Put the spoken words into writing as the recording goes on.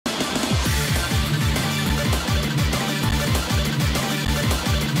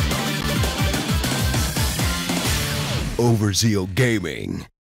Overzeal Gaming.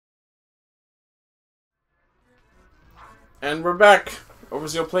 And we're back.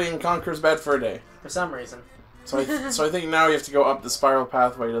 Overzeal playing Conker's Bad Fur Day. For some reason. So I think now you have to go up the spiral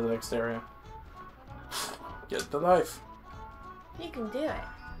pathway to the next area. Get the life. You can do it.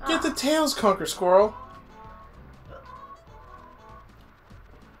 Get the tails, Conker Squirrel.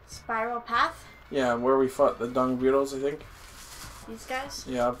 Spiral path? Yeah, where we fought the dung beetles, I think. These guys?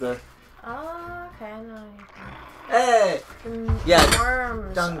 Yeah, up there. Oh, okay. No, Hey! yeah.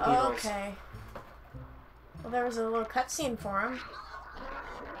 Worms. Dung beetles. Okay. Well, there was a little cutscene for them.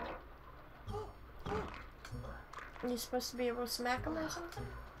 You're supposed to be able to smack them or something?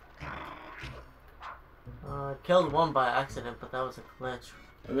 I killed one by accident, but that was a glitch.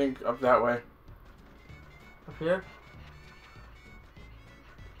 I think up that way. Up here?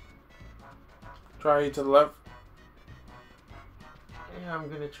 Try to the left. Yeah, I'm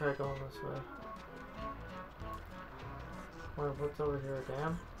gonna try going this way. What's over here, a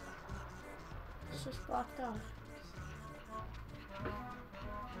dam? It's just blocked off.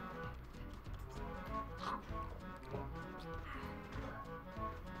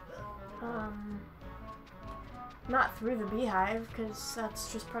 Not through the beehive, because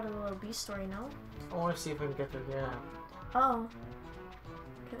that's just part of the little bee story, no? I want to see if I can get through here. Oh.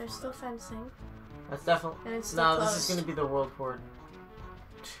 Okay, there's still fencing. That's definitely... And it's still No, closed. this is going to be the World War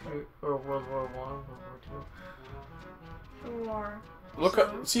II, or World War I, World War II. War. Look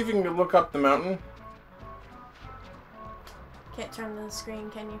up. See if you can look up the mountain. Can't turn the screen,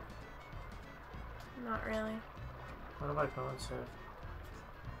 can you? Not really. What am I going to?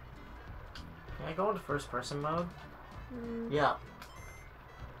 Can I go into first person mode? Yeah.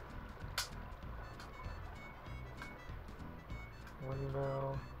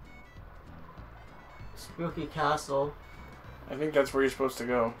 Window. Spooky Castle. I think that's where you're supposed to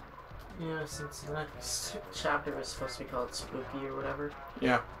go. Yeah, since the next chapter is supposed to be called Spooky or whatever.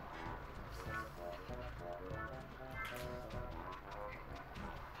 Yeah.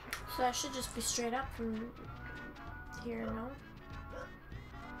 So that should just be straight up from here, no?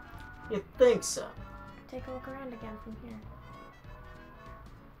 You think so? Take a look around again from here.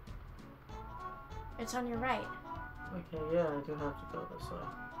 It's on your right. Okay, yeah, I do have to go this way.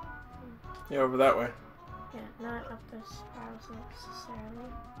 Yeah, over that way. Yeah, not up this spiral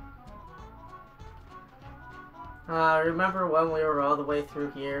necessarily. Remember when we were all the way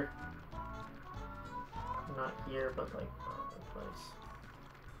through here? Not here, but like the place.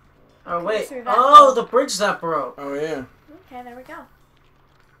 Oh wait! Oh, the bridge that broke! Oh yeah. Okay, there we go.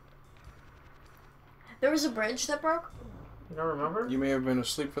 There was a bridge that broke? You don't remember? You may have been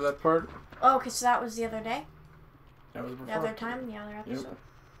asleep for that part. Oh, okay, so that was the other day? That was before. The other time? The other episode?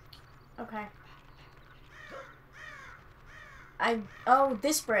 Yep. Okay. Oh,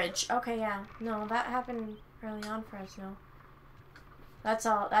 this bridge. Okay, yeah. No, that happened early on for us, no. That's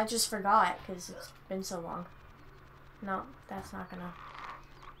all. I just forgot, because it's been so long. No, that's not gonna...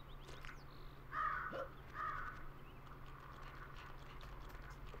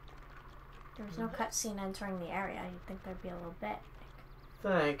 There was no cutscene entering the area. You'd think there'd be a little bit.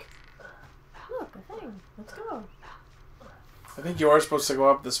 Think. Look, a thing. Let's go. I think you are supposed to go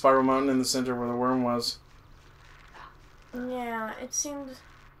up the spiral mountain in the center where the worm was. Yeah, it seemed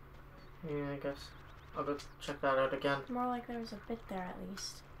Yeah, I guess. I'll go check that out again. more like there was a bit there at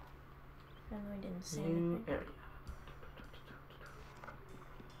least. Then we didn't see New anything. area.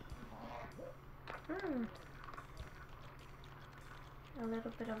 A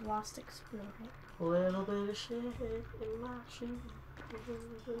little bit of lost exploring. A little bit of shit in my shoe.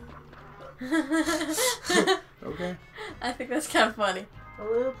 Okay. I think that's kind of funny. A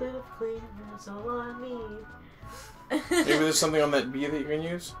little bit of cleanness, all I need. Maybe there's something on that bee that you can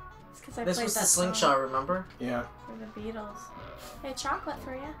use. It's 'cause I This played was that the slingshot, song remember? Yeah. for the Beatles. Hey, chocolate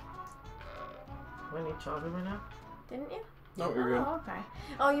for you. Do I need chocolate right now? Didn't you? No, you're good. Oh, okay.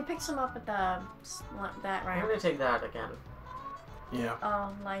 Oh, you picked some up at the that I'm right? gonna take that again. Yeah.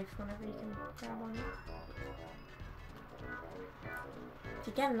 Oh, life. Whenever you can grab one. If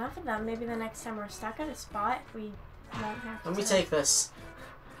you get enough of them, maybe the next time we're stuck at a spot, we won't have to. Let me take this.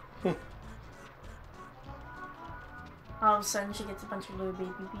 All of a sudden, she gets a bunch of little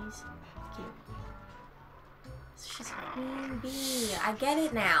baby bees. Cute. So she's a queen bee. I get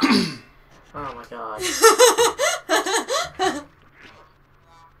it now. Oh my god.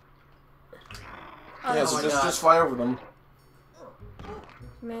 Oh, Yeah, no. so my God. just fly over them.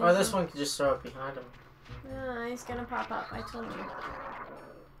 Maybe. Or this one could just throw it behind him. He's gonna pop up. I told you.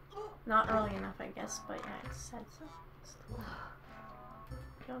 Not early enough, I guess, but yeah, it said so.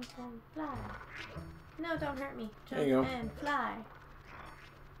 Jump and fly. No, don't hurt me. Jump There you go. and fly.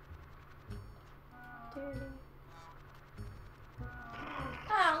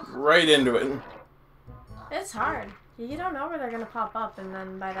 Well, right into it. it's hard. You don't know where they're gonna pop up, and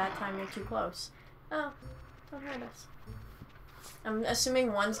then by that time you're too close. Oh, don't hurt us. I'm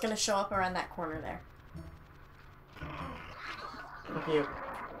assuming one's gonna show up around that corner there. Thank you.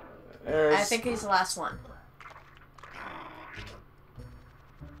 I think he's the last one.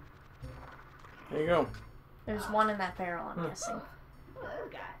 There you go. There's one in that barrel, I'm guessing. Hello,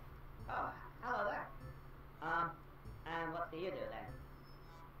 guy. Oh, hello there. And what do you do there?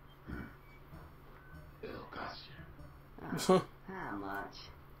 How much?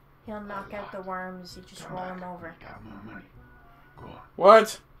 He'll knock out the worms, you just roll him over.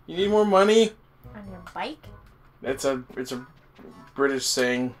 What? You need more money? On your bike? It's a British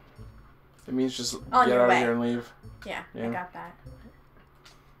saying. It means just On get your out way. of here and leave. Yeah, Yeah. I got that.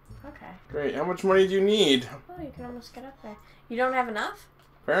 Okay. Great. How much money do you need? Oh, you can almost get up there. You don't have enough?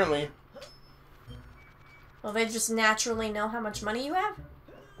 Apparently. Well, they just naturally know how much money you have?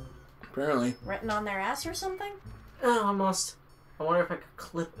 Apparently. Written on their ass or something? Oh, almost. I wonder if I could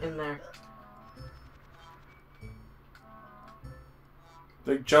clip in there.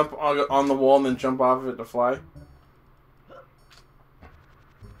 They jump on the wall and then jump off of it to fly.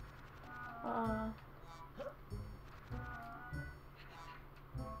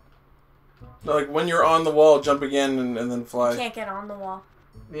 No, like when you're on the wall, jump again and then fly. You can't get on the wall.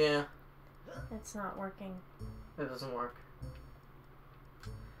 Yeah. It's not working. It doesn't work.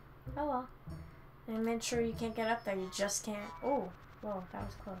 Oh well. I made sure you can't get up there. You just can't. Oh, whoa, that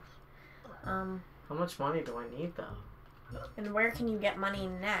was close. How much money do I need, though? And where can you get money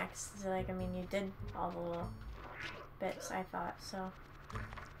next? So, like, I mean, you did all the little bits, I thought, so.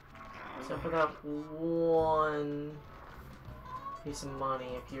 Except for that one piece of money,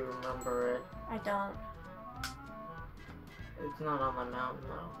 if you remember it. I don't. It's not on the mountain,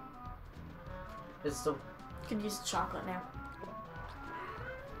 though. It's the... You could use the chocolate now.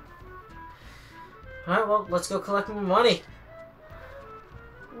 Alright, well, let's go collect more money.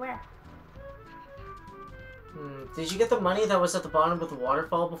 Where? Did you get the money that was at the bottom of the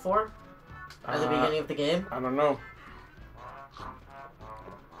waterfall before? At the beginning of the game? I don't know. I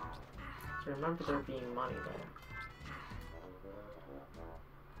remember there being money there.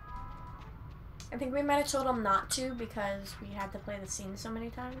 I think we might have told him not to because we had to play the scene so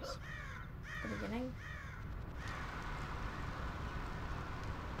many times at the beginning.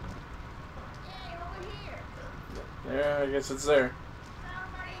 Hey, over here! Yeah, I guess it's there.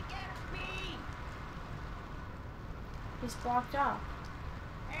 Somebody get me! He's blocked off.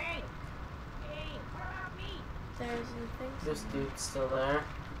 Hey! Hey, what about me? There's the things. This dude's still there.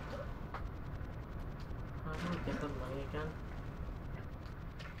 How do I get the money again?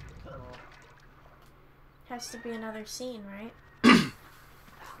 Oh. Has to be another scene, right? I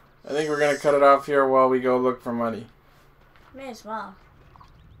think we're gonna cut it off here while we go look for money. May as well.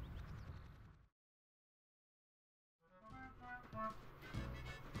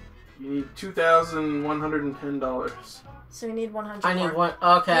 You need $2,110. So we need 100 I more. need one.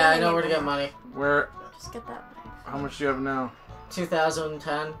 Okay, We I only know need where to get one. money. Where? Just get that knife. How much do you have now?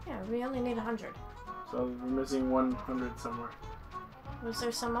 2010. Yeah, we only need 100. So we're missing 100 somewhere. Was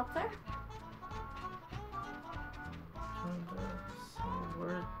there some up there?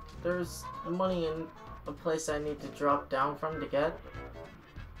 There's money in a place I need to drop down from to get.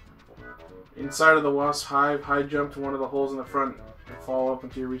 Inside of the wasp hive, high jump to one of the holes in the front and fall up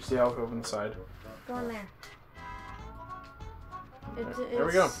until you reach the alcove on the side. Go in there. There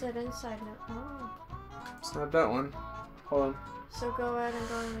we go. It's inside now. Oh. It's not that one. Hold on. So go ahead and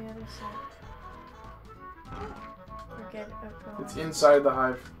go on the other side. Forget it. Go It's on. inside the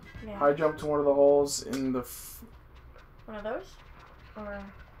hive. Yeah. High jump to one of the holes in the... One of those? Or...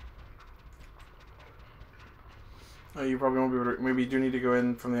 Oh, you probably won't be able to... Maybe you do need to go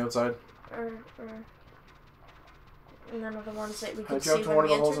in from the outside. Or none of the ones that we High could see jump to when one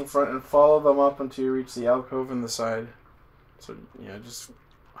of we the holes in entered? front and follow them up until you reach the alcove in the side. So, yeah, just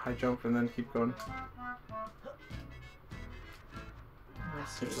high jump and then keep going. You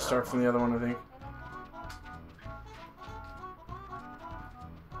have to start from the other one, I think.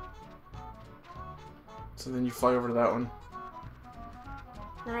 So then you fly over to that one.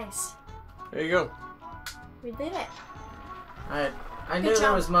 Nice. There you go. We did it. Alright, I Good knew there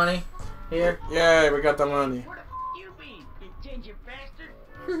job. was money. Here. Yay, we got the money. Where the you be, you ginger bastard?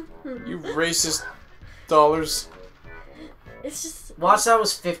 You racist dollars. It's just... Watch, that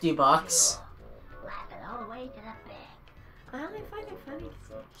was $50. Laughing all the way to the bank. I only find it funny.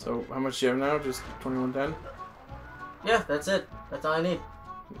 So how much do you have now? Just 2110? Yeah, that's it. That's all I need.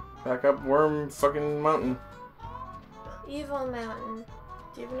 Back up worm fucking mountain. Evil Mountain.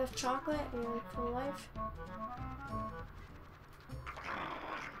 Do you have enough chocolate? Are you like full life?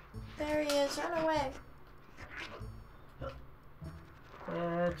 There he is. Run away.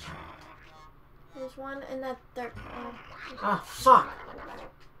 Bitch. There's one in that dirt. Ah, fuck!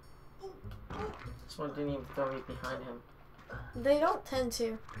 This one didn't even throw me behind him. They don't tend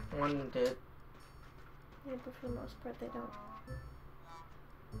to. One did. Yeah, but for the most part, they don't.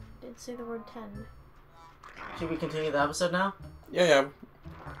 Did say the word tend. Should we continue the episode now? Yeah.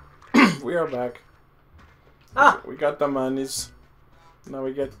 We are back. Ah! We got the monies. Now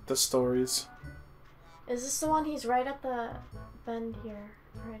we get the stories. Is this the one? He's right at the bend here,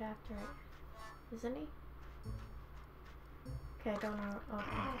 right after it. Isn't he? Okay, I don't know. Okay.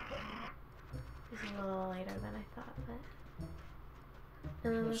 He's a little later than I thought, but...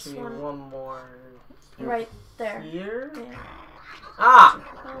 And then There this should be one one more right there. here. Yeah. Ah!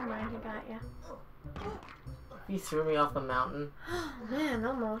 Oh my, he got ya. He threw me off the mountain. Man,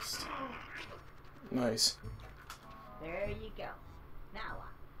 almost. Nice. There you go. Now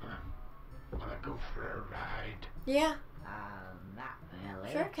what? Wanna go for a ride? Yeah, Not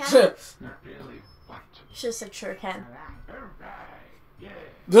really. sure can. Not really want to. Should have said sure can. Alright.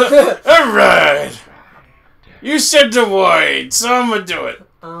 Yeah. Alright! You said to wait, so I'm gonna do it.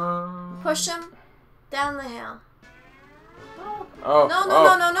 Push him down the hill. Oh,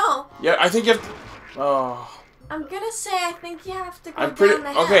 No. Yeah, I think you have to... Oh. I'm gonna say I think you have to go I'm pretty... down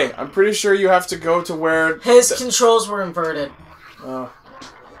the hill. Okay, I'm pretty sure you have to go to where... His controls were inverted. Oh.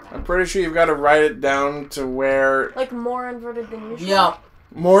 I'm pretty sure you've got to write it down to where... Like more inverted than usual? Yep.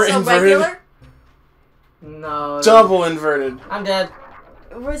 More So inverted... regular? No. Double inverted. I'm dead.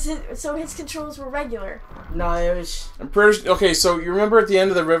 Was it, so his controls were regular? No, it was... I'm pretty sure... Okay, so you remember at the end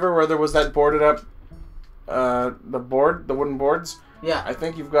of the river where there was that boarded up... the wooden boards? Yeah. I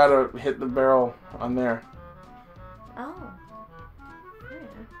think you've got to hit the barrel on there. Oh. Yeah.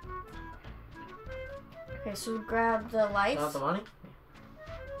 Okay, so grab the life. Got the money?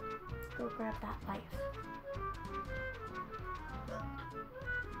 Go grab that life.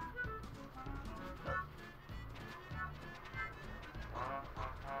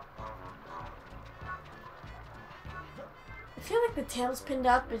 I feel like the tails pinned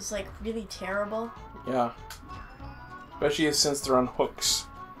up is like really terrible. Yeah. Especially since they're on hooks.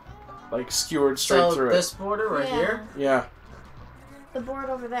 Like skewered straight through this border right Yeah. here? it. Yeah. The board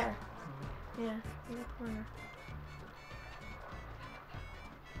over there. Yeah, in the corner.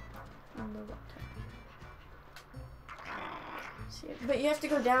 On the water. See, but you have to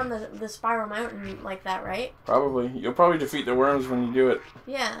go down the spiral mountain like that, right? Probably. You'll probably defeat the worms when you do it.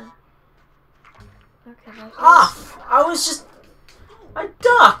 Yeah. Okay, that Ah! I was just... I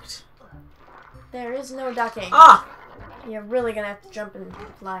ducked! There is no ducking. Ah! You're really gonna have to jump and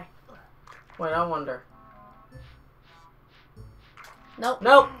fly. Wait, I wonder. Nope.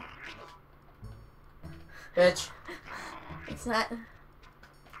 Nope! Bitch. It's not.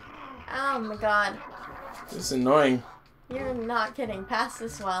 Oh my god. This is annoying. You're not getting past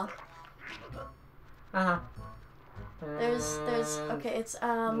this well. Uh-huh. There's, And okay, it's,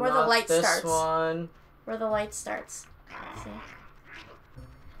 where the not light this starts. one. Where the light starts. See?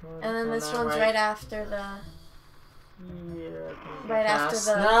 And then this that one's right after the Yeah. Right after Pass.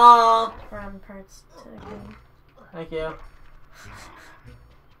 the- No! brown parts to the green. Thank you.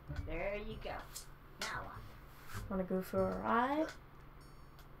 There you go. Now what? Wanna go for a ride?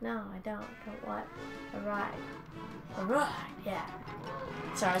 No, I don't. But what? A ride. A ride, yeah.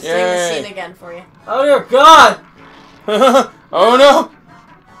 Sorry, I was doing the Yay. scene again for you. Oh dear God! Oh no!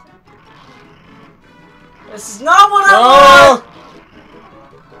 This is not what I want! Oh!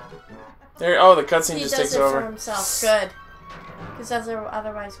 There. Oh, the cutscene He just does takes it for over. himself. Good. Because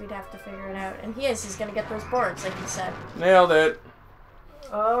otherwise we'd have to figure it out. And he's gonna get those boards, like you said. Nailed it.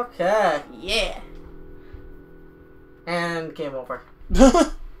 Okay. Yeah. And game over.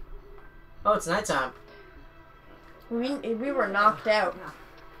 Oh, it's nighttime. We were knocked out.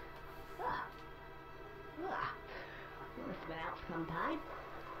 It's been out some time.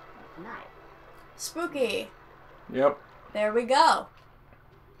 Night. Spooky. Yep. There we go.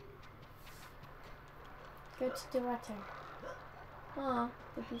 Go to the water. Aw,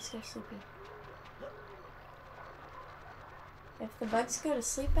 the bee's so sleepy. If the bugs go to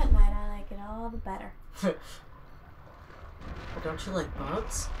sleep at night, I like it all the better. But don't you like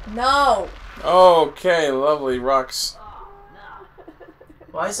bugs? No! Okay, lovely rocks.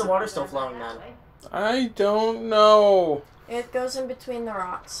 Why is the water still flowing then? I don't know. It goes in between the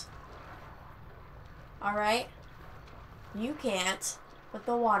rocks. Alright? You can't, but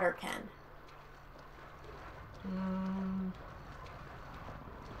the water can. And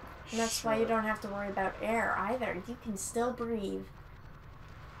that's why you don't have to worry about air either. You can still breathe.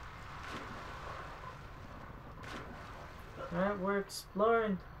 Alright, we're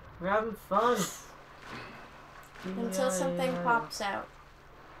exploring. We're having fun. Until something pops out.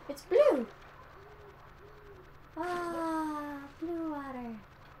 It's blue. Ah, blue water.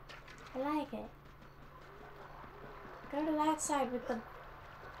 I like it. Go to that side with the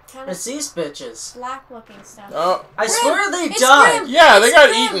kind It's of these bitches. black-looking stuff. Oh, I Grim! swear they It's died. Grim! yeah, they It's got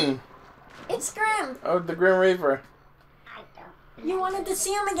Grim! eaten. It's Grim. Oh, the Grim Reaper. I don't. You wanted to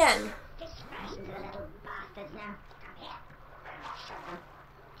see him again. This person's a little bastard now. Come here. I'll show them.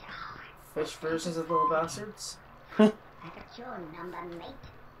 Oh, Fish versions of little bastards. I got your number, mate.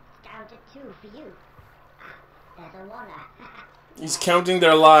 It's down to 2 for you. Ah, there's a water. He's counting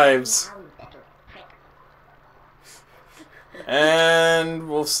their lives. Now, little prick. And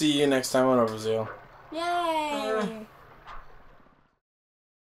we'll see you next time on Overzeal. Yay!